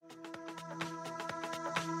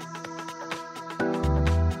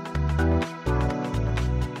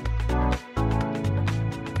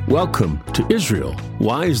Welcome to Israel.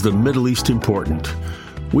 Why is the Middle East important?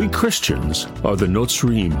 We Christians are the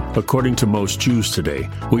Notzrim, according to most Jews today.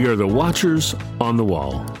 We are the watchers on the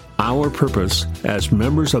wall. Our purpose as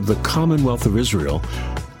members of the Commonwealth of Israel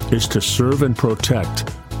is to serve and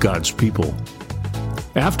protect God's people.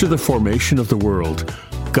 After the formation of the world,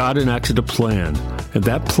 God enacted a plan, and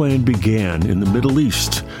that plan began in the Middle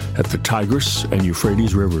East at the Tigris and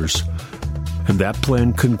Euphrates rivers. And that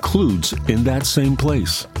plan concludes in that same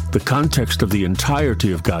place. The context of the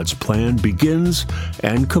entirety of God's plan begins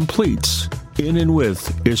and completes in and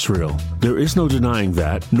with Israel. There is no denying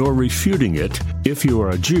that, nor refuting it if you are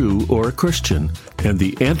a Jew or a Christian, and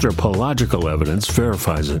the anthropological evidence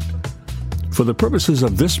verifies it. For the purposes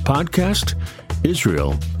of this podcast,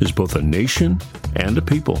 Israel is both a nation and a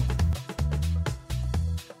people.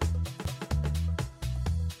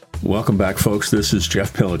 Welcome back, folks. This is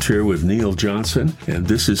Jeff Pelletier with Neil Johnson, and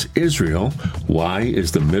this is Israel. Why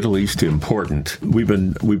is the Middle East important? We've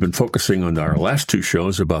been focusing on our last two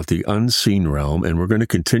shows about the unseen realm, and we're going to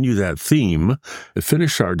continue that theme to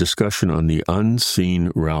finish our discussion on the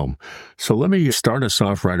unseen realm. So let me start us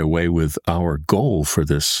off right away with our goal for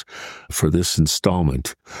this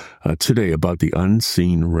installment today about the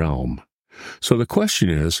unseen realm. So the question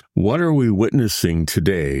is, what are we witnessing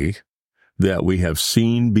today that we have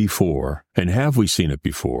seen before, and have we seen it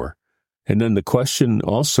before? And then the question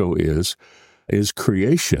also is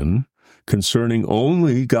creation concerning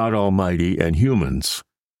only God Almighty and humans?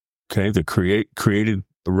 Okay, the created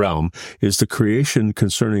realm, is the creation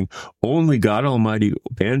concerning only God Almighty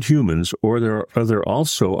and humans, or are there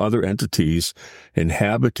also other entities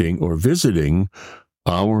inhabiting or visiting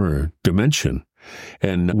our dimension?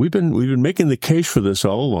 And we've been making the case for this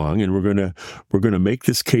all along, and we're gonna make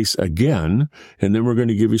this case again, and then we're going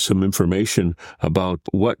to give you some information about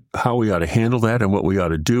how we ought to handle that and what we ought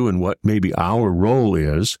to do and what maybe our role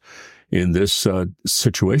is in this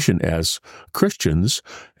situation as Christians,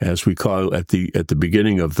 as we call at the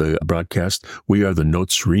beginning of the broadcast. We are the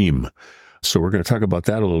Notzrim. So we're going to talk about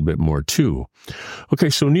that a little bit more too. Okay,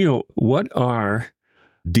 so Neil, what are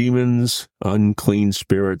demons, unclean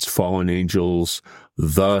spirits, fallen angels,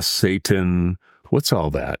 Satan? What's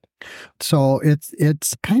all that? So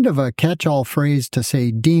it's kind of a catch-all phrase to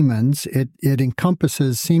say demons. It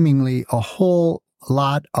encompasses seemingly a whole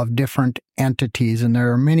lot of different entities, and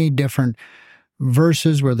there are many different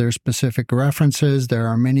verses where there's specific references. There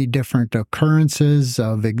are many different occurrences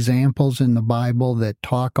of examples in the Bible that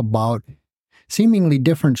talk about seemingly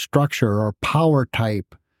different structure or power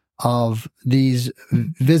type of these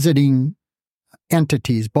visiting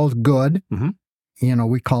entities, both good,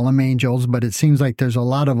 we call them angels, but it seems like there's a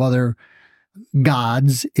lot of other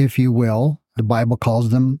gods, if you will. The Bible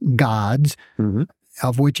calls them gods,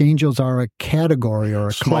 of which angels are a category or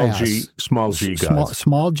a class. Small g gods.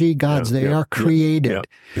 Small g gods. They are created.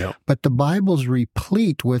 Yeah. But the Bible's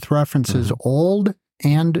replete with references, Old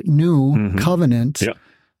and New covenants,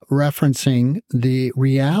 referencing the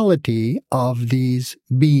reality of these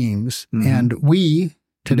beings. And we,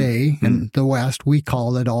 today, in the West, we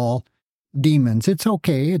call it all demons. It's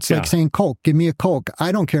okay. It's like saying Coke. Give me a Coke.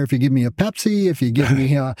 I don't care if you give me a Pepsi, if you give me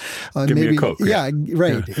give me a Coke. Yeah,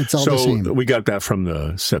 right. Yeah. It's all the same. So we got that from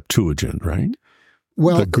the Septuagint, right?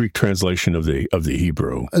 Well, the Greek translation of the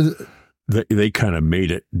Hebrew. They kind of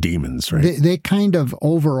made it demons, right? They kind of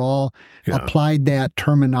overall applied that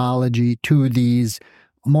terminology to these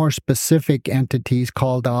more specific entities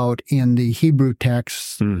called out in the Hebrew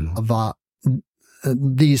texts of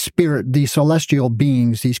these celestial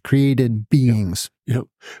beings, these created beings. Yeah.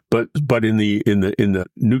 But in the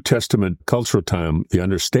New Testament cultural time, the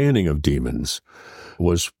understanding of demons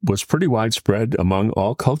was pretty widespread among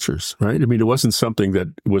all cultures, right? I mean, it wasn't something that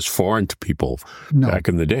was foreign to people back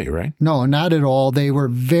in the day, right? No, not at all. They were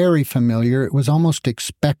very familiar. It was almost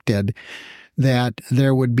expected that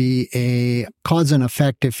there would be a cause and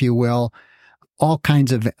effect, if you will, all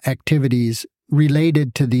kinds of activities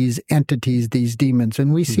related to these entities, these demons.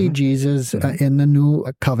 And we see Jesus in the New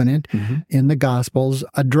Covenant, in the Gospels,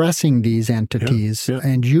 addressing these entities,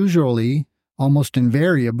 and usually, almost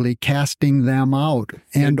invariably, casting them out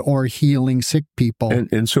or healing sick people.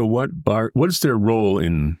 And so what is their role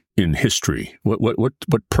in history?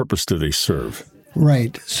 What purpose do they serve?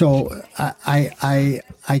 Right. So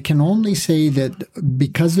I can only say that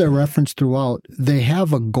because they're referenced throughout, they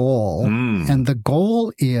have a goal, and the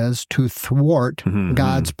goal is to thwart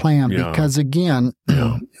God's plan. Because again,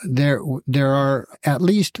 there are at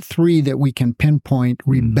least 3 that we can pinpoint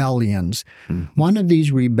rebellions. One of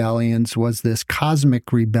these rebellions was this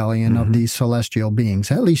cosmic rebellion of these celestial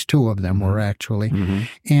beings. At least 2 of them were actually.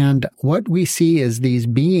 And what we see is these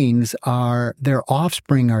beings their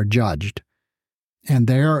offspring are judged. And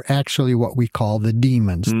they are actually what we call the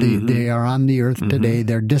demons. They are on the earth today.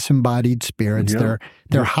 They're disembodied spirits.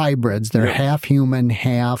 They're hybrids. They're half human,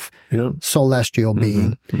 half celestial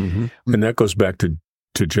being. And that goes back to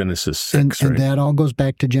Genesis 6, and that all goes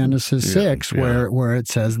back to Genesis 6, where it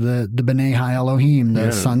says the B'nai Ha-Elohim,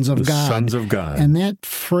 the sons of God. Sons of God. And that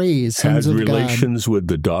phrase, sons of God, has relations with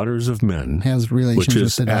the daughters of men. Has relations which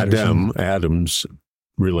is with the daughters of men. Adam's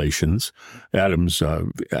relations, Adam's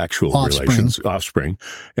actual offspring,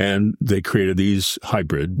 and they created these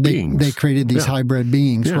hybrid beings. They created these hybrid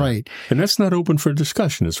beings, right. And that's not open for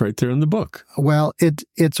discussion. It's right there in the book. Well,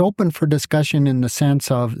 it's open for discussion in the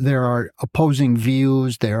sense of there are opposing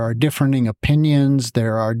views, there are differing opinions,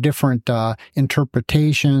 there are different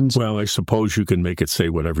interpretations. Well, I suppose you can make it say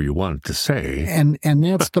whatever you want it to say. And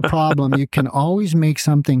that's the problem. You can always make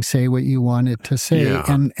something say what you want it to say.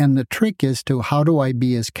 And the trick is to, how do I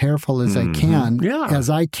be as careful as I can, as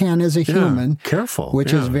a human, careful,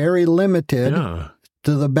 which is very limited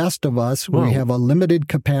to the best of us. Whoa. We have a limited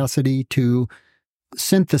capacity to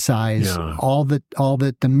synthesize all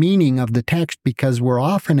the meaning of the text, because we're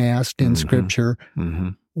often asked in Scripture,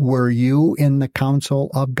 were you in the counsel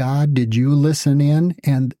of God? Did you listen in?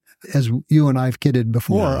 And as you and I've kidded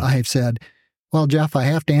before, I've said, well, Jeff, I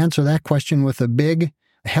have to answer that question with a big,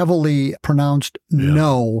 heavily pronounced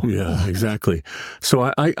no. Yeah, exactly.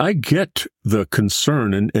 So I get the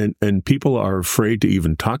concern, and people are afraid to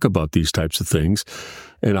even talk about these types of things.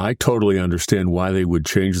 And I totally understand why they would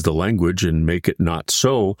change the language and make it not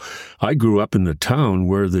so. I grew up in the town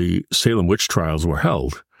where the Salem witch trials were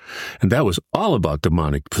held. And that was all about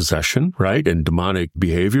demonic possession, right? And demonic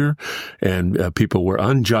behavior. And people were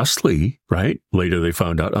unjustly, right? Later they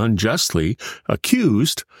found out unjustly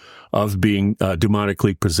accused of being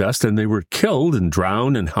demonically possessed, and they were killed and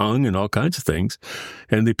drowned and hung and all kinds of things.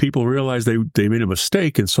 And the people realized they made a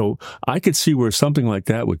mistake. And so I could see where something like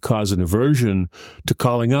that would cause an aversion to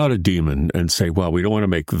calling out a demon and say, well, we don't want to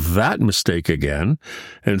make that mistake again.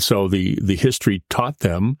 And so the history taught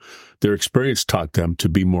them, their experience taught them to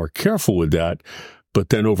be more careful with that. But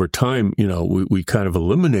then over time, we kind of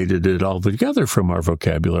eliminated it altogether from our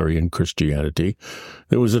vocabulary in Christianity.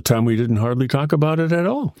 There was a time we didn't hardly talk about it at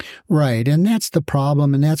all. Right. And that's the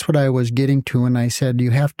problem. And that's what I was getting to. And I said,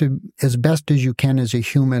 you have to, as best as you can as a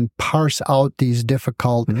human, parse out these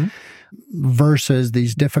difficult verses,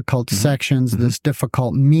 these difficult sections, these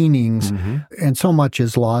difficult meanings. And so much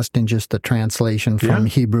is lost in just the translation from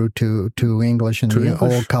Hebrew to English and the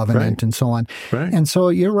Old Covenant and so on. Right. And so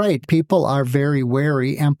you're right. People are very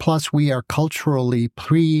wary. And plus, we are culturally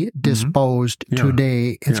predisposed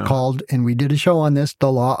today. It's called, and we did a show on this,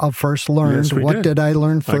 the law of first learned. Yes, what did I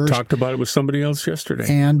learn first? I talked about it with somebody else yesterday.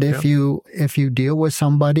 And if you deal with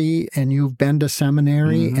somebody and you've been to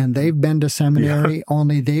seminary and they've been to seminary,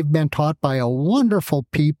 only they've been taught by a wonderful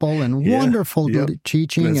people and wonderful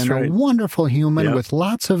teaching and a wonderful human with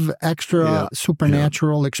lots of extra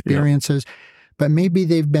supernatural experiences. But maybe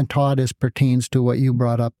they've been taught as pertains to what you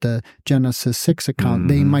brought up, the Genesis 6 account.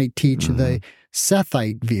 They might teach the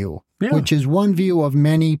Sethite view, which is one view of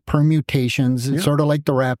many permutations. It's sort of like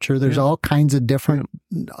the rapture. There's all kinds of different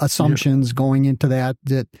assumptions going into that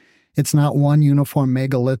it's not one uniform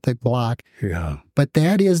megalithic block. Yeah. But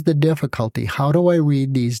that is the difficulty. How do I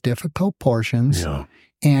read these difficult portions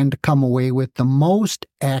and come away with the most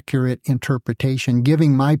accurate interpretation?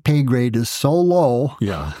 Giving my pay grade is so low.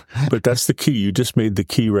 Yeah. But that's the key. You just made the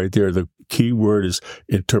key right there. The key word is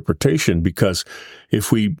interpretation, because if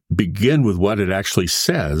we begin with what it actually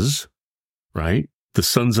says, right? The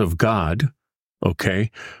sons of God, okay,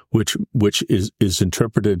 which is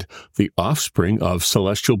interpreted the offspring of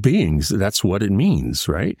celestial beings. That's what it means,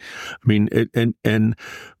 right? I mean, and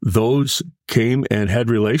those came and had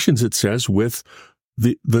relations, it says, with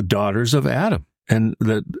the daughters of Adam. And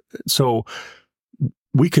so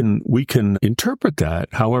we can interpret that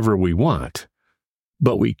however we want,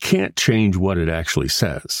 but we can't change what it actually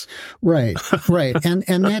says. Right.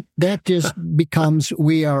 And that just becomes,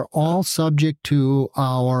 we are all subject to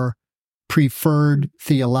our preferred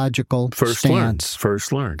theological stance.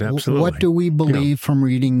 First learned, absolutely. What do we believe from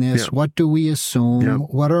reading this? What do we assume?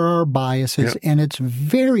 What are our biases? And it's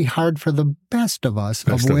very hard for the best of us,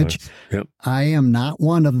 of which I am not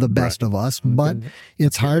one of the best of us, but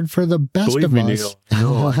it's hard for the best Believe of me, us.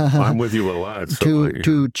 Neil, I'm with you a lot.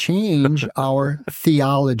 To change our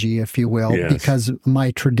theology, if you will, because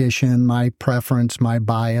my tradition, my preference, my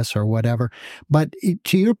bias, or whatever. But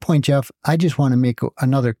to your point, Jeff, I just want to make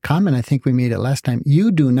another comment. I think we made it last time.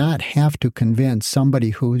 You do not have to convince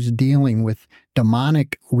somebody who's dealing with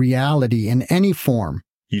demonic reality in any form.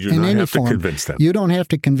 You do not have to convince them. You don't have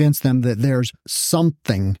to convince them that there's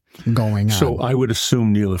something going on. So I would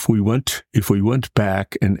assume, Neil, if we went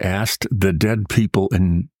back and asked the dead people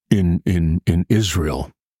in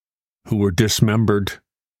Israel who were dismembered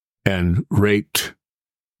and raped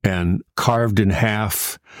and carved in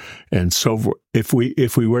half and so forth, if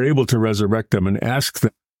we were able to resurrect them and ask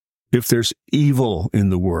them if there's evil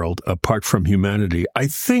in the world apart from humanity, I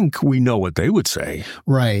think we know what they would say.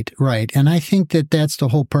 Right. And I think that that's the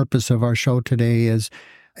whole purpose of our show today is,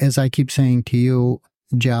 as I keep saying to you,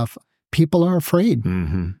 Jeff, people are afraid.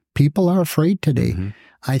 Mm-hmm. People are afraid today. Mm-hmm.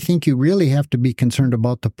 I think you really have to be concerned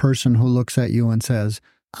about the person who looks at you and says,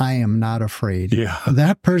 I am not afraid. Yeah.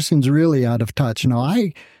 That person's really out of touch. Now,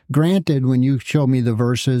 granted, when you show me the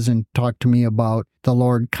verses and talk to me about the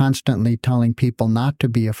Lord constantly telling people not to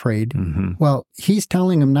be afraid, well, he's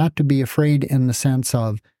telling them not to be afraid in the sense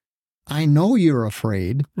of, I know you're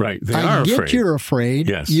afraid. Right. I get you're afraid.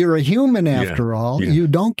 Yes. You're a human after all. Yeah. You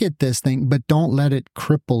don't get this thing, but don't let it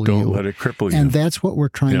cripple you. Don't let it cripple you. And that's what we're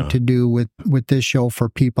trying to do with this show for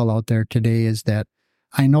people out there today is that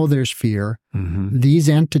I know there's fear. Mm-hmm. These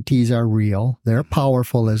entities are real. They're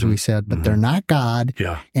powerful, as we said, but they're not God.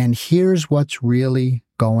 Yeah. And here's what's really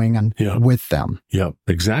going on with them. Yeah,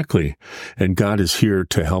 exactly. And God is here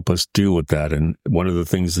to help us deal with that. And one of the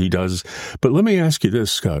things he does. But let me ask you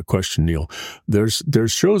this question, Neil. There's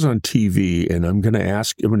shows on TV, and I'm going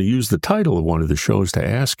to use the title of one of the shows to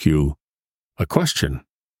ask you a question.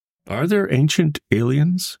 Are there ancient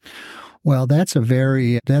aliens? Well, that's a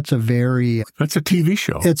TV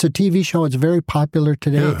show. It's a TV show. It's very popular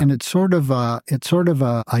today, and it's sort of a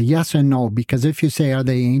yes and no, because if you say, are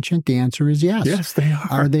they ancient? The answer is yes. Yes, they are.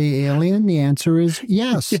 Are they alien? The answer is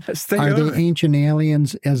yes. Yes, they are. Are they ancient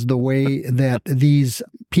aliens as the way that these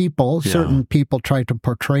people, certain people try to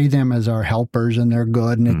portray them as our helpers and they're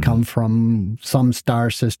good and they come from some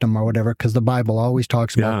star system or whatever, because the Bible always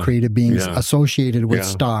talks about created beings associated with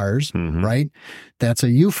stars, right? That's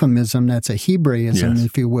a euphemism. That's a Hebraism,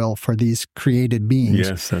 if you will, for these created beings.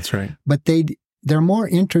 Yes, that's right. But they're more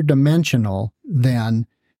interdimensional than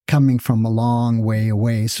coming from a long way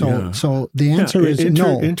away. So the answer is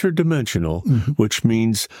no. Interdimensional, which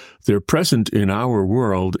means they're present in our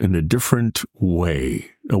world in a different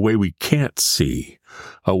way, a way we can't see,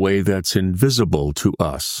 a way that's invisible to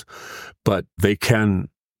us. But they can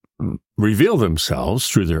reveal themselves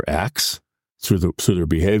through their acts, through their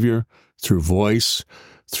behavior, through voice,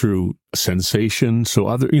 through sensation,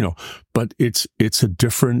 but it's a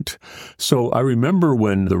different. So I remember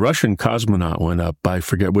when the Russian cosmonaut went up, I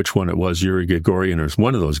forget which one it was, Yuri Gagarin or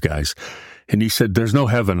one of those guys, and he said, there's no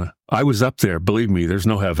heaven. I was up there, believe me, there's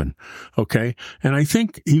no heaven. Okay? And I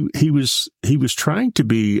think he was trying to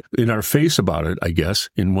be in our face about it, I guess,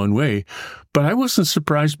 in one way, but I wasn't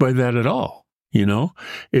surprised by that at all,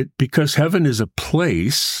 because heaven is a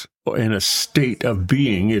place and a state of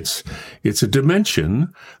being. It's a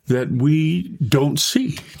dimension that we don't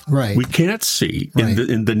see. Right. We can't see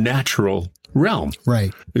in the natural realm.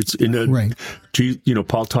 Right. It's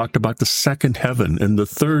Paul talked about the second heaven and the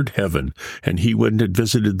third heaven, and he went and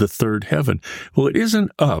visited the third heaven. Well, it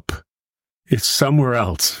isn't up. It's somewhere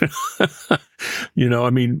else. But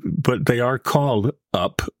they are called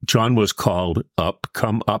up. John was called up,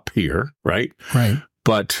 come up here, right? Right.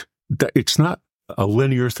 But it's not a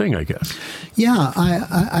linear thing, I guess. Yeah,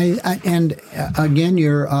 and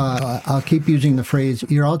again, I'll keep using the phrase,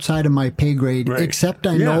 you're outside of my pay grade, except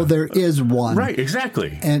I know there is one. Right,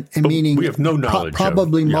 exactly. And meaning we have no knowledge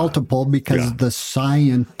probably multiple, because the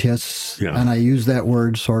scientists, and I use that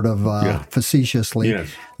word sort of facetiously,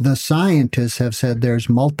 the scientists have said there's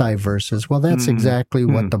multiverses. Well, that's exactly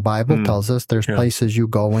what the Bible tells us. There's places you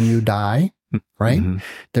go when you die. Right? Mm-hmm.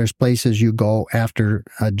 There's places you go after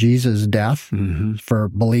Jesus' death for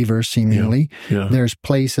believers, seemingly. Yeah. There's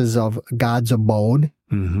places of God's abode,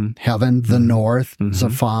 heaven, the north,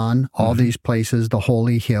 Zaphon, all these places, the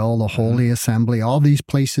Holy Hill, the Holy Assembly, all these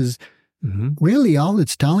places. Really, all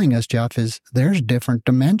it's telling us, Jeff, is there's different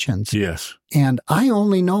dimensions. Yes. And I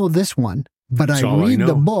only know this one. But I read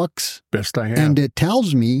the books, best I have, and it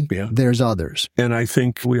tells me there's others. And I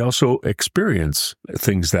think we also experience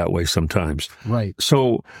things that way sometimes. Right.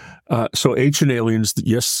 So ancient aliens,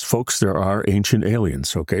 yes, folks, there are ancient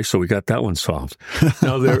aliens. Okay, so we got that one solved.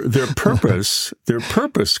 Now, their purpose,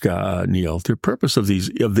 Neil, their purpose of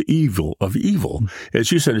evil,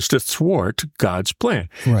 as you said, is to thwart God's plan.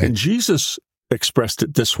 Right. And Jesus expressed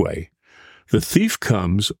it this way: the thief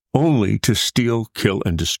comes only to steal, kill,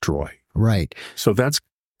 and destroy. Right. So that's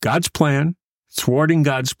God's plan, thwarting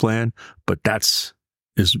God's plan, but that's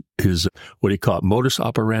his what do you call it, modus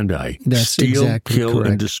operandi. That's steal, exactly kill, correct.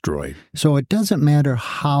 And destroy. So it doesn't matter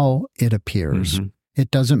how it appears.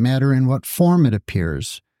 It doesn't matter in what form it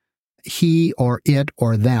appears. He or it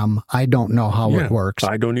or them, I don't know how it works.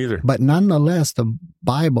 I don't either. But nonetheless, the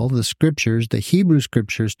Bible, the scriptures, the Hebrew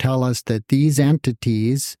scriptures tell us that these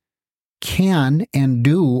entities can and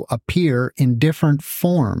do appear in different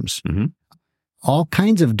forms, all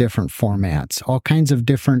kinds of different formats, all kinds of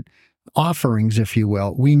different offerings, if you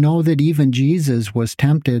will. We know that even Jesus was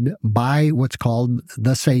tempted by what's called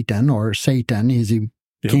the Satan, or Satan, as he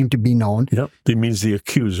came to be known. Yep, it means the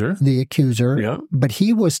accuser. The accuser. Yep. But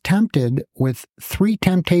he was tempted with 3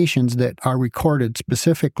 temptations that are recorded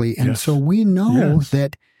specifically. And so we know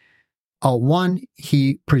that, 1,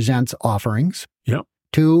 he presents offerings. Yep.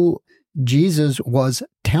 2, Jesus was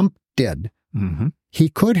tempted. He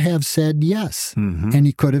could have said yes, and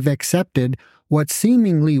he could have accepted what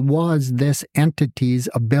seemingly was this entity's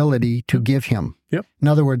ability to give him. Yep. In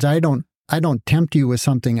other words, I don't tempt you with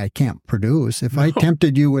something I can't produce. If I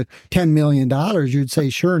tempted you with $10 million, you'd say,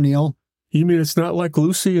 sure, Neil. You mean it's not like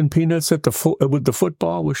Lucy and Peanuts at with the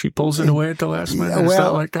football where she pulls it away at the last minute? It's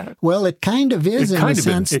not like that? Well, it kind of is in the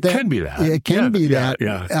sense that... It can be that. It can be that.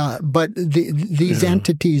 Yeah. But these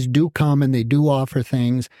entities do come and they do offer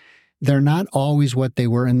things. They're not always what they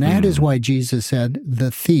were. And that is why Jesus said, the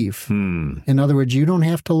thief. In other words, you don't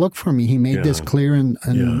have to look for me. He made this clear in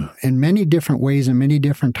many different ways and many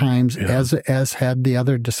different times, as had the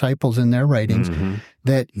other disciples in their writings,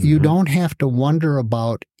 that you don't have to wonder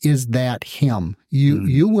about, is that him?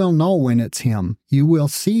 You will know when it's him. You will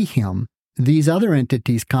see him. These other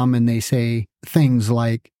entities come and they say things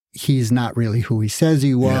like, he's not really who he says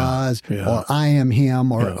he was, or I am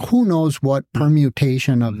him, or who knows what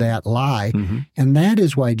permutation of that lie. And that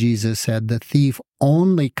is why Jesus said the thief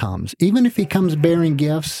only comes, even if he comes bearing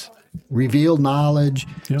gifts, revealed knowledge,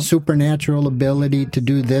 supernatural ability to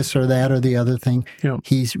do this or that or the other thing.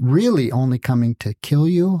 He's really only coming to kill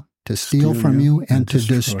you, to steal from you, and to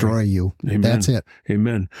destroy you. Amen. That's it.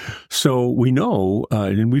 Amen. So we know,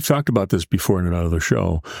 and we've talked about this before in another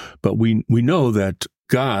show, but we know that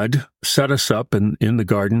God set us up in the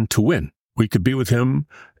garden to win. We could be with him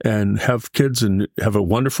and have kids and have a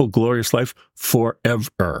wonderful, glorious life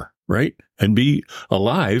forever, right? And be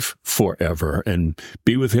alive forever and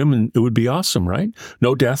be with him, and it would be awesome, right?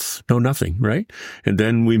 No death, no nothing, right? And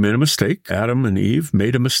then we made a mistake. Adam and Eve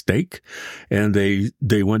made a mistake, and they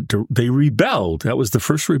rebelled. That was the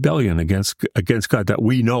first rebellion against God that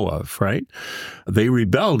we know of, right? They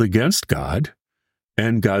rebelled against God,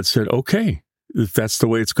 and God said, okay, if that's the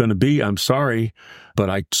way it's going to be, I'm sorry, but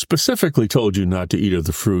I specifically told you not to eat of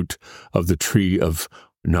the fruit of the tree of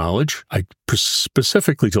knowledge. I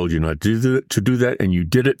specifically told you not to do that, and you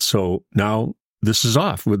did it, so now this is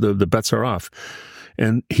off. The bets are off.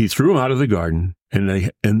 And he threw them out of the garden, and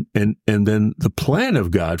then the plan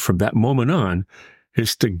of God from that moment on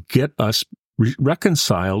is to get us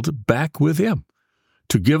reconciled back with him,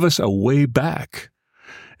 to give us a way back.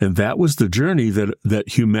 And that was the journey that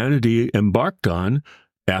humanity embarked on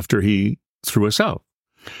after he threw us out.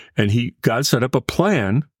 And God set up a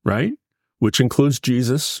plan, right, which includes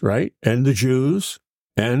Jesus, right, and the Jews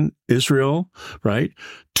and Israel, right,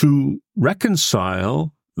 to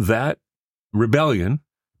reconcile that rebellion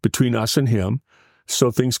between us and him so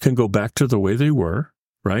things can go back to the way they were,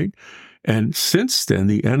 right? And since then,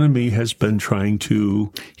 the enemy has been trying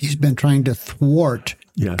to... He's been trying to thwart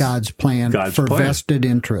God's plan for vested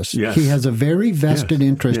interest. Yes. He has a very vested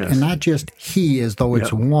interest, and not just he as though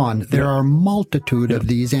it's one. There are a multitude of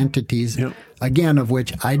these entities, again, of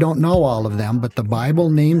which I don't know all of them, but the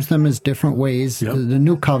Bible names them as different ways. The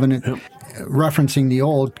New Covenant, referencing the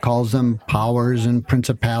Old, calls them powers and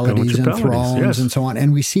principalities and thrones and so on.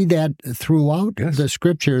 And we see that throughout the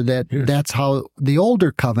Scripture, that's how the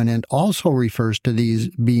Older Covenant also refers to these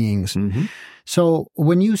beings. So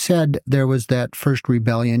when you said there was that first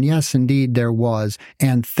rebellion, yes, indeed there was.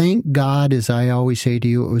 And thank God, as I always say to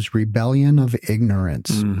you, it was rebellion of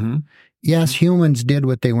ignorance. Yes, humans did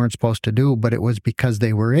what they weren't supposed to do, but it was because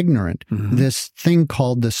they were ignorant. This thing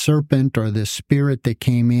called the serpent or the spirit that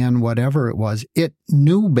came in, whatever it was, it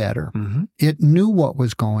knew better. It knew what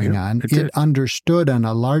was going on. It understood on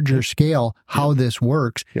a larger scale how this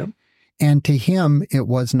works. And to him, it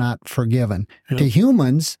was not forgiven. To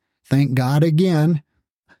humans, thank God again,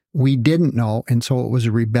 we didn't know. And so it was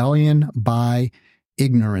a rebellion by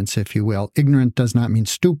ignorance, if you will. Ignorant does not mean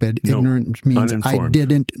stupid. No, ignorant means uninformed. I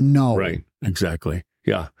didn't know. Right, exactly.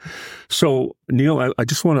 Yeah. So, Neil, I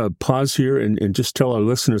just want to pause here and just tell our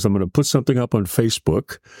listeners, I'm going to put something up on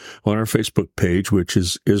Facebook, on our Facebook page, which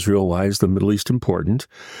is Israel, Why is the Middle East Important?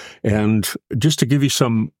 And just to give you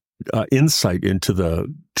some insight into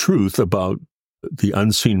the truth about the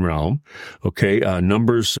unseen realm. Okay.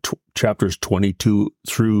 Numbers chapters 22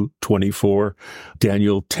 through 24,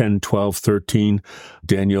 Daniel 10, 12, 13,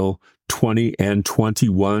 Daniel 20 and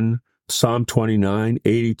 21, Psalm 29,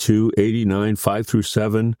 82, 89, 5 through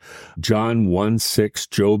 7, John 1, 6,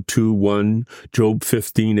 Job 2, 1, Job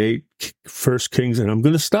 15, 8, 1 Kings, and I'm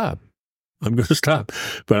going to stop.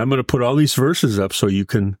 But I'm going to put all these verses up so you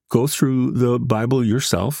can go through the Bible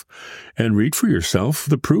yourself and read for yourself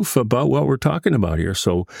the proof about what we're talking about here.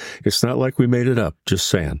 So it's not like we made it up, just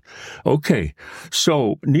saying. Okay,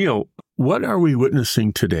 so Neil, what are we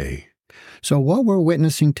witnessing today? So what we're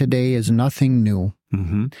witnessing today is nothing new.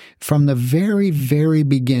 From the very, very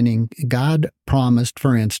beginning, God promised,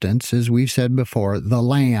 for instance, as we've said before, the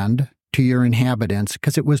land to your inhabitants,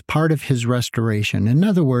 because it was part of his restoration. In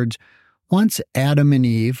other words, once Adam and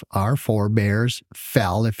Eve, our forebears,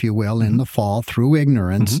 fell, if you will, in the fall through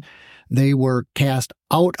ignorance, they were cast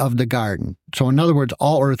out of the garden. So in other words,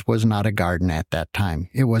 all earth was not a garden at that time.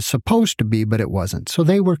 It was supposed to be, but it wasn't. So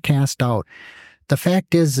they were cast out. The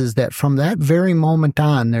fact is that from that very moment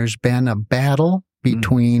on, there's been a battle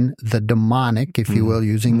between the demonic, if you will,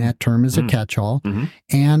 using that term as a catch-all,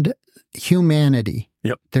 and humanity.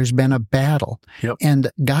 There's been a battle.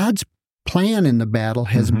 And God's plan in the battle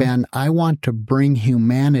has been, I want to bring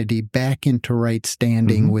humanity back into right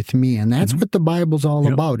standing with me. And that's what the Bible's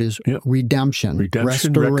all about, is redemption,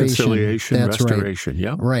 restoration, reconciliation, that's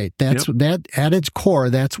restoration. Right. That's that at its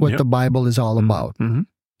core, that's what the Bible is all about.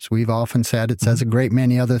 So we've often said it says a great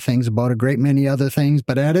many other things about a great many other things,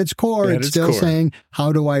 but at its core, it's still saying,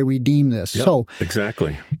 how do I redeem this? So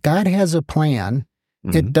exactly. God has a plan.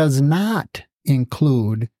 It does not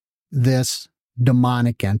include this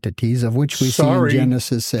demonic entities, of which we see in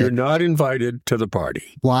Genesis 6. You're not invited to the party.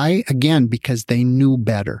 Why? Again, because they knew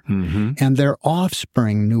better. And their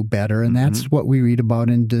offspring knew better. And that's what we read about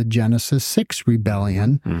in the Genesis 6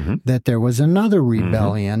 rebellion, that there was another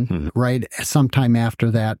rebellion right sometime after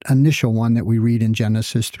that initial one that we read in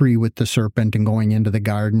Genesis 3 with the serpent and going into the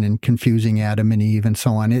garden and confusing Adam and Eve and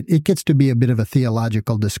so on. It gets to be a bit of a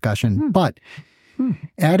theological discussion. But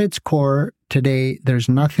at its core, today, there's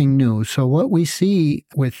nothing new. So what we see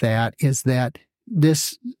with that is that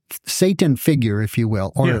this Satan figure, if you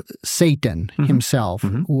will, or Satan himself,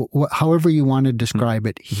 however you want to describe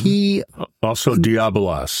it, he... Also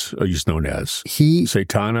Diabolos, he's known as.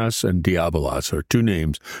 Satanas and Diabolos are two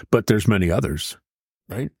names, but there's many others,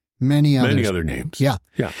 right? Many other names. Yeah.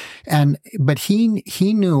 But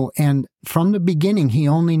he knew, and from the beginning, he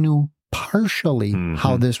only knew partially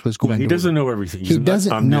how this was going to work. He doesn't know everything. He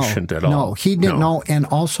doesn't omniscient at all. No, he didn't know. And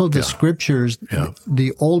also the scriptures,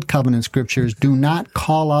 the Old Covenant scriptures, do not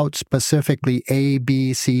call out specifically A,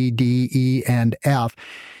 B, C, D, E, and F,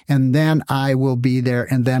 and then I will be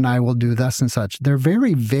there, and then I will do thus and such. They're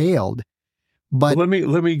very veiled. But let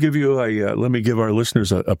me give you let me give our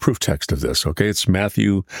listeners a proof text of this. Okay, it's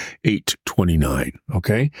Matthew 8:29.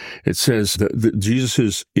 Okay, it says that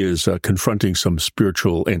Jesus is confronting some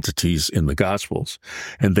spiritual entities in the Gospels,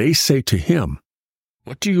 and they say to him,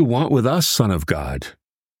 "What do you want with us, Son of God?"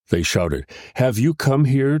 They shouted, "Have you come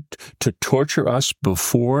here to torture us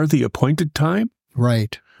before the appointed time?"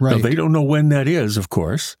 Right. Now, they don't know when that is, of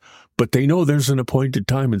course, but they know there's an appointed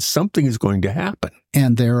time and something is going to happen.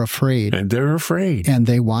 And they're afraid. And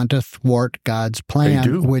they want to thwart God's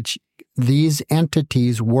plan, which these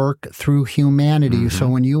entities work through humanity. So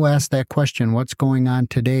when you ask that question, what's going on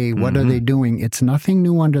today? What are they doing? It's nothing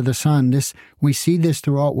new under the sun. We see this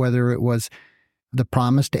throughout, whether it was the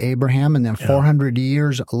promise to Abraham and then 400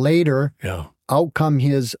 years later, out come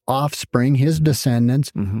his offspring, his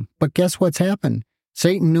descendants. But guess what's happened?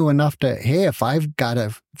 Satan knew enough to, hey, if I've got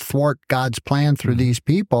to thwart God's plan through these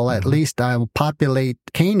people, at least I will populate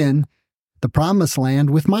Canaan, the promised land,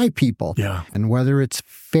 with my people. And whether it's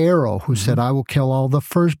Pharaoh, who said, I will kill all the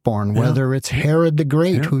firstborn, whether it's Herod the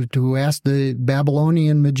Great, who asked the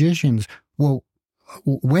Babylonian magicians, well,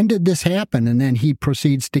 when did this happen? And then he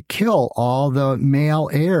proceeds to kill all the male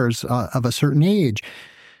heirs of a certain age.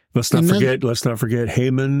 Let's not forget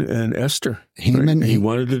Haman and Esther. Haman, right? He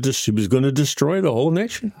was going to destroy the whole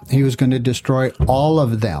nation. He was going to destroy all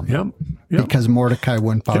of them. Yep. Because Mordecai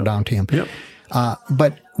wouldn't bow down to him. Yep.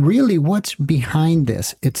 But really, what's behind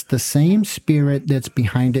this? It's the same spirit that's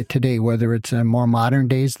behind it today, whether it's in more modern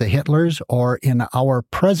days, the Hitlers, or in our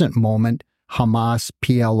present moment, Hamas,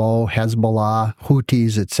 PLO, Hezbollah,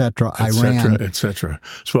 Houthis, etc., Iran, etc.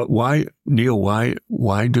 So why, Neil?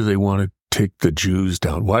 Why do they want to take the Jews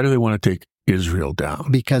down? Why do they want to take Israel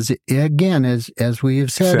down? Because again, as we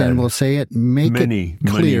have said, and we'll say it, it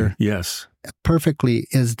clear, yes, perfectly,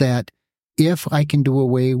 is that if I can do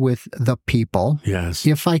away with the people, yes,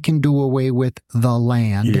 if I can do away with the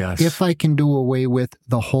land, yes, if I can do away with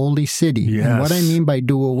the holy city, yes, and what I mean by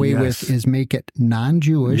do away yes, with is make it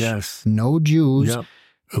non-Jewish, yes, no Jews, yep,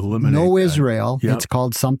 eliminate no that. Israel, Yep. It's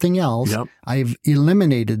called something else. Yep. I've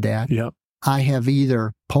eliminated that. Yep. I have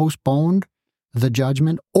either postponed the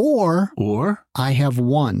judgment, or I have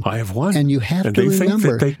won. And you have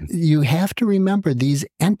to remember, these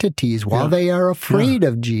entities, while they are afraid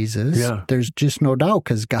of Jesus, there's just no doubt,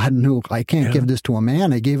 because God knew, I can't give this to a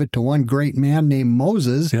man. I gave it to one great man named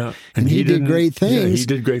Moses, and he did great things. Yeah, he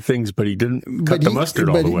did great things, but he didn't cut the mustard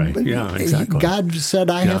all the way. Yeah, exactly. God said,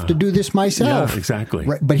 I have to do this myself. Yeah, exactly.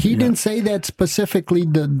 Right, but he didn't say that specifically,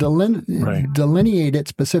 delineate it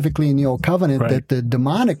specifically in the Old Covenant, that the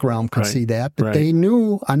demonic realm could see that. But they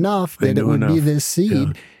knew enough that it would be this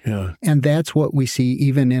seed. Yeah. And that's what we see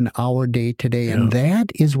even in our day today. And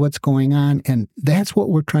that is what's going on. And that's what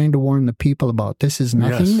we're trying to warn the people about. This is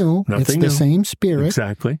nothing new. It's the same spirit.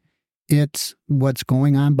 Exactly. It's what's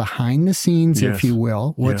going on behind the scenes, if you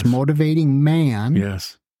will, what's motivating man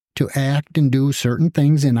to act and do certain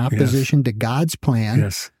things in opposition to God's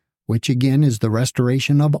plan, which again is the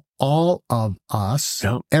restoration of all of us,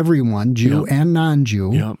 everyone, Jew and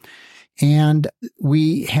non-Jew. And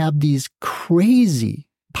we have these crazy,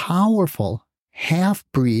 powerful,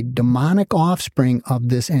 half-breed, demonic offspring of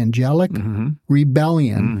this angelic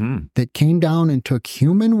rebellion that came down and took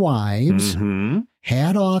human wives,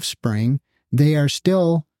 had offspring. They are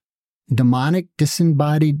still demonic,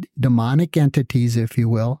 disembodied, demonic entities, if you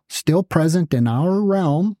will, still present in our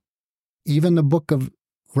realm. Even the book of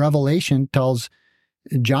Revelation tells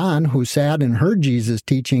John, who sat and heard Jesus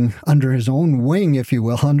teaching under his own wing, if you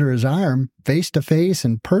will, under his arm, face to face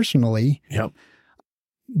and personally.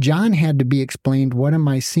 John had to be explained, what am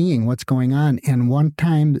I seeing? What's going on? And one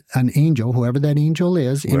time an angel, whoever that angel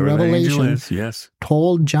is, in Revelation,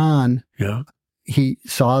 told John, he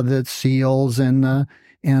saw the seals and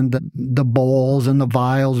the bowls and the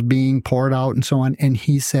vials being poured out and so on. And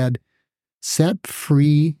he said, set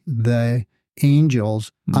free the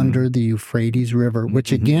angels under the Euphrates River,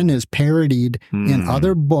 which again is parodied in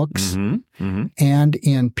other books and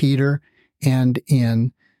in Peter and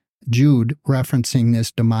in Jude, referencing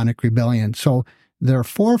this demonic rebellion. So their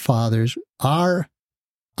forefathers are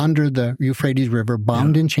under the Euphrates River,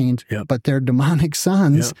 bound in chains, but their demonic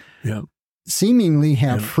sons seemingly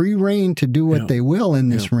have free reign to do what they will in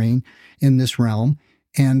this in this realm.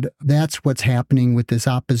 And that's what's happening with this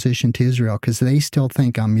opposition to Israel, because they still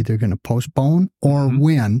think I'm either going to postpone or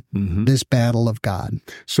win this battle of God.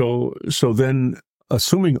 So then,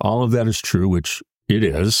 assuming all of that is true, which it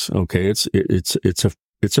is, okay,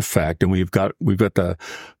 it's a fact, and we've got the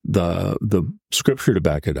scripture to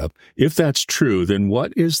back it up. If that's true, then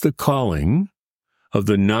what is the calling of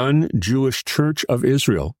the non-Jewish Church of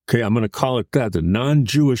Israel? Okay, I'm going to call it that, the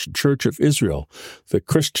non-Jewish Church of Israel. The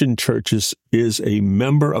Christian church is a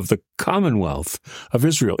member of the Commonwealth of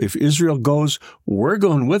Israel. If Israel goes, we're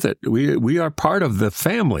going with it. We are part of the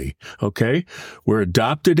family, okay? We're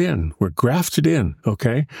adopted in. We're grafted in,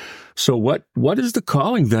 okay? So what is the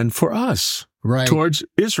calling then for us? Towards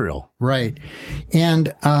Israel. Right.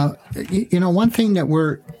 And, one thing that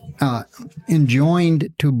we're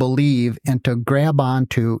enjoined to believe and to grab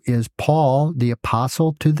onto is Paul, the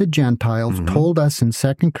apostle to the Gentiles, told us in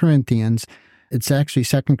 2 Corinthians, it's actually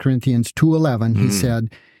 2 Corinthians 2:11, he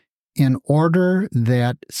said, in order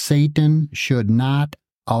that Satan should not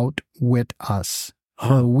outwit us,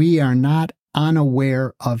 for we are not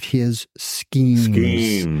unaware of his schemes.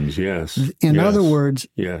 In other words,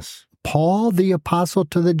 Paul, the apostle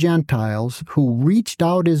to the Gentiles, who reached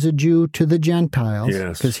out as a Jew to the Gentiles,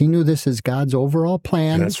 because he knew this is God's overall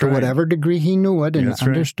plan, to whatever degree he knew it and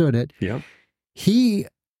understood it, he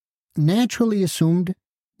naturally assumed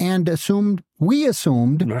and we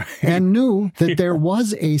assumed Right. and knew that there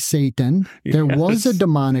was a Satan, there was a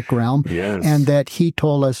demonic realm, and that he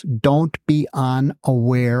told us, don't be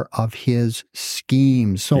unaware of his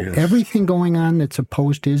schemes. So everything going on that's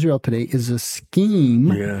opposed to Israel today is a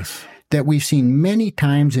scheme that we've seen many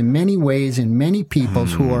times in many ways in many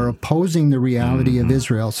peoples who are opposing the reality of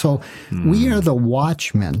Israel. So we are the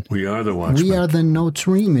watchmen. We are the watchmen. We are the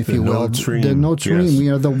Notzrim, if you will. The Notzrim. We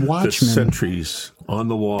are the watchmen. The sentries on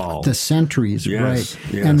the wall. The sentries, right.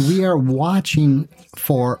 Yes. And we are watching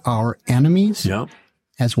for our enemies.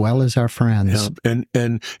 As well as our friends. And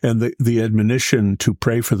the admonition to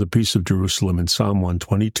pray for the peace of Jerusalem in Psalm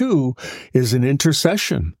 122 is an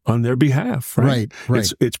intercession on their behalf, right?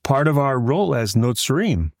 Right. It's part of our role as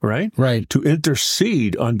Notzrim, right? Right. To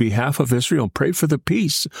intercede on behalf of Israel, pray for the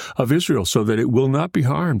peace of Israel so that it will not be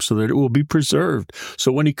harmed, so that it will be preserved.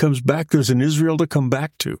 So when he comes back, there's an Israel to come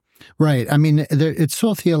back to. Right. I mean, it's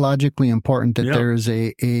so theologically important that there is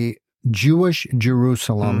a Jewish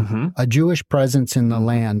Jerusalem, a Jewish presence in the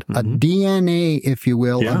land, a DNA, if you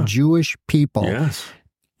will, of Jewish people.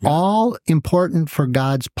 All important for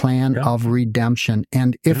God's plan of redemption.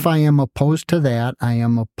 And if I am opposed to that, I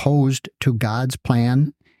am opposed to God's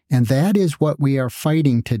plan. And that is what we are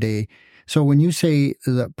fighting today. So when you say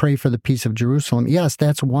pray for the peace of Jerusalem, yes,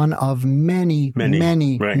 that's one of many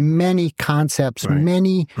concepts,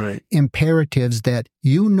 many imperatives that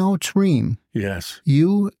you Notzrim.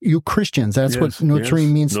 You Christians, that's what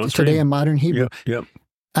Notzrim means today in modern Hebrew.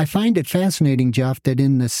 I find it fascinating, Jeff, that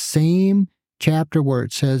in the same chapter where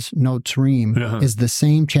it says Notzrim is the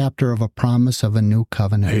same chapter of a promise of a new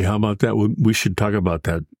covenant. Hey, how about that? We should talk about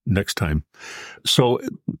that next time. So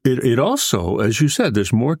it also, as you said,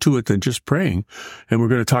 there's more to it than just praying. And we're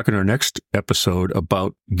going to talk in our next episode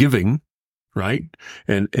about giving, right?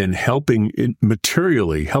 And helping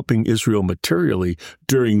Israel materially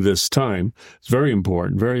during this time. It's very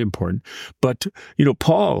important, very important. But,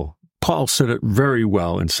 Paul said it very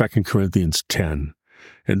well in 2 Corinthians 10.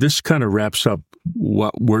 And this kind of wraps up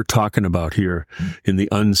what we're talking about here in the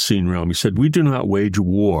unseen realm. He said, we do not wage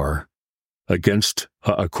war against,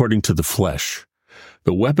 according to the flesh.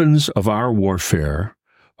 The weapons of our warfare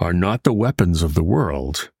are not the weapons of the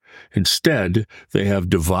world. Instead, they have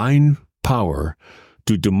divine power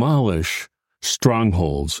to demolish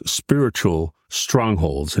strongholds, spiritual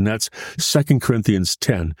strongholds. And that's 2 Corinthians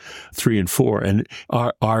 10, 3 and 4. And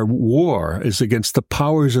our war is against the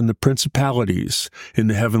powers and the principalities in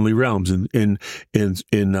the heavenly realms. In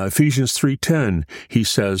Ephesians 3:10, he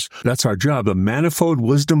says, that's our job. The manifold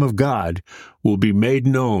wisdom of God will be made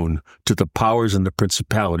known to the powers and the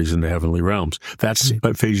principalities in the heavenly realms. That's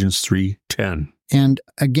Ephesians 3:10. And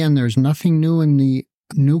again, there's nothing new in the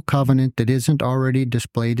new covenant that isn't already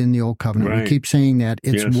displayed in the old covenant. We keep saying that.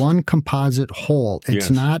 It's one composite whole. It's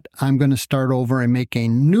not, I'm going to start over and make a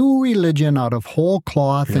new religion out of whole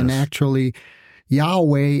cloth and actually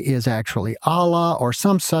Yahweh is actually Allah or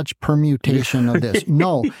some such permutation of this.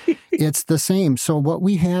 No, it's the same. So what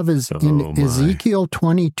we have is in Ezekiel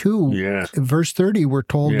 22, verse 30, we're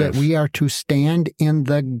told that we are to stand in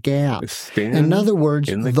the gap. In other words,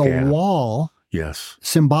 the wall.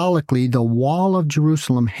 Symbolically, the wall of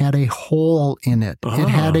Jerusalem had a hole in it. It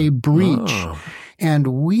had a breach. And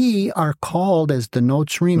we are called as the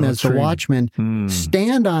Notzrim, as the watchmen,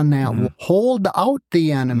 stand on that wall, hold out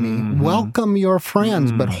the enemy, welcome your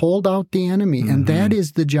friends, but hold out the enemy. And that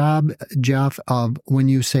is the job, Jeff, of when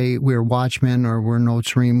you say we're watchmen or we're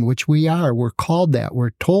Notzrim, which we are. We're called that.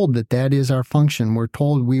 We're told that that is our function. We're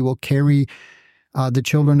told we will carry the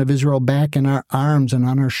children of Israel back in our arms and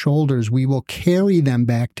on our shoulders. We will carry them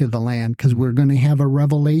back to the land because we're going to have a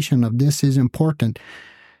revelation of this is important.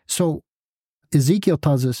 So Ezekiel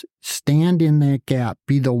tells us, stand in that gap,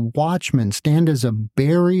 be the watchman, stand as a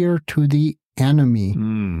barrier to the enemy.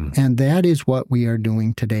 And that is what we are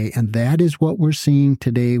doing today. And that is what we're seeing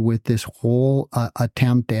today with this whole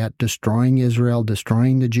attempt at destroying Israel,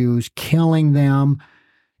 destroying the Jews, killing them,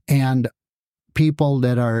 and people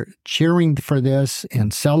that are cheering for this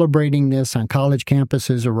and celebrating this on college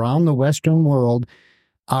campuses around the Western world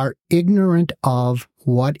are ignorant of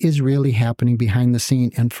what is really happening behind the scene.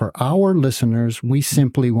 And for our listeners, we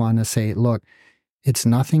simply want to say, look, it's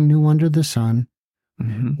nothing new under the sun.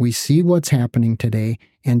 We see what's happening today.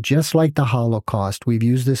 And just like the Holocaust, we've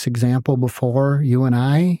used this example before, you and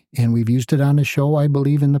I, and we've used it on the show, I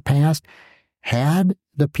believe, in the past. Had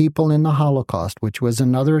the people in the Holocaust, which was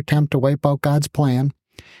another attempt to wipe out God's plan,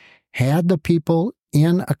 had the people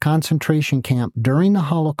in a concentration camp during the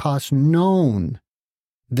Holocaust known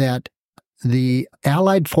that the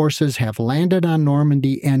Allied forces have landed on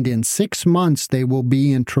Normandy, and in 6 months they will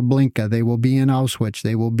be in Treblinka, they will be in Auschwitz,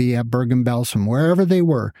 they will be at Bergen-Belsen, wherever they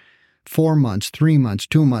were. 4 months, 3 months,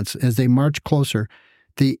 2 months, as they march closer,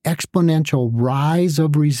 the exponential rise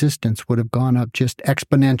of resistance would have gone up just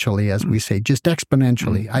exponentially, as we say, just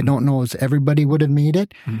exponentially. I don't know if everybody would have made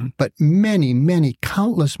it, but many, many,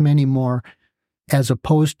 countless many more, as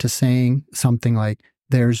opposed to saying something like,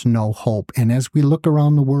 there's no hope. And as we look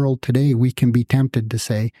around the world today, we can be tempted to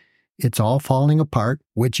say, it's all falling apart,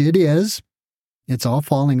 which it is. It's all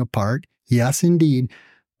falling apart. Yes, indeed.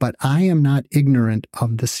 But I am not ignorant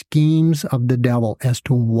of the schemes of the devil as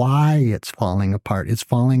to why it's falling apart. It's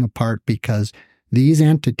falling apart because these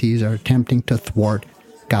entities are attempting to thwart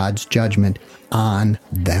God's judgment on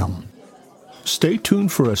them. Stay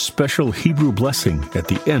tuned for a special Hebrew blessing at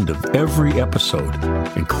the end of every episode,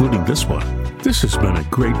 including this one. This has been a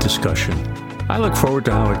great discussion. I look forward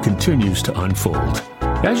to how it continues to unfold.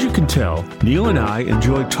 As you can tell, Neil and I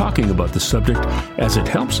enjoy talking about the subject as it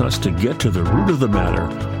helps us to get to the root of the matter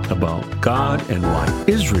about God and why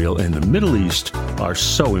Israel and the Middle East are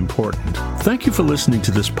so important. Thank you for listening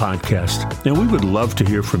to this podcast, and we would love to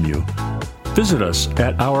hear from you. Visit us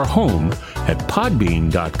at our home at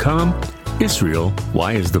podbean.com. Israel,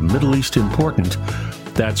 why is the Middle East important?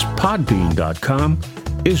 That's podbean.com.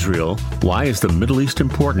 Israel, why is the Middle East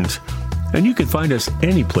important? And you can find us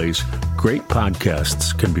any place great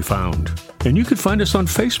podcasts can be found. And you can find us on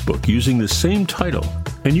Facebook using the same title.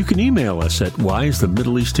 And you can email us at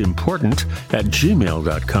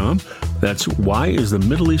whyisthemiddleeastimportant@gmail.com. That's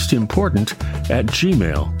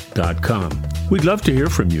whyisthemiddleeastimportant@gmail.com. We'd love to hear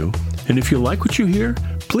from you. And if you like what you hear,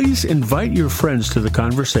 please invite your friends to the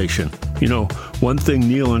conversation. You know, one thing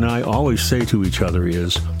Neil and I always say to each other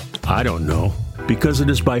is, I don't know, because it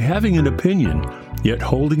is by having an opinion, yet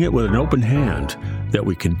holding it with an open hand, that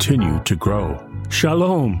we continue to grow.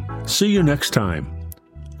 Shalom. See you next time.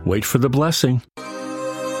 Wait for the blessing.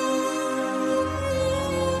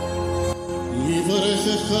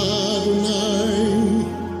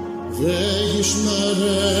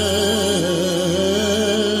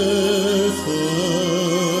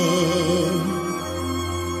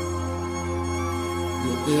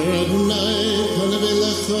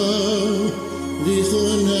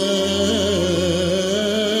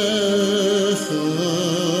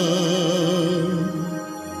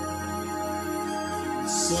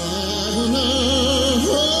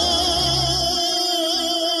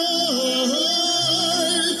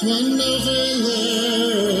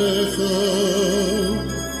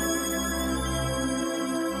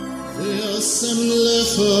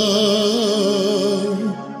 Lecha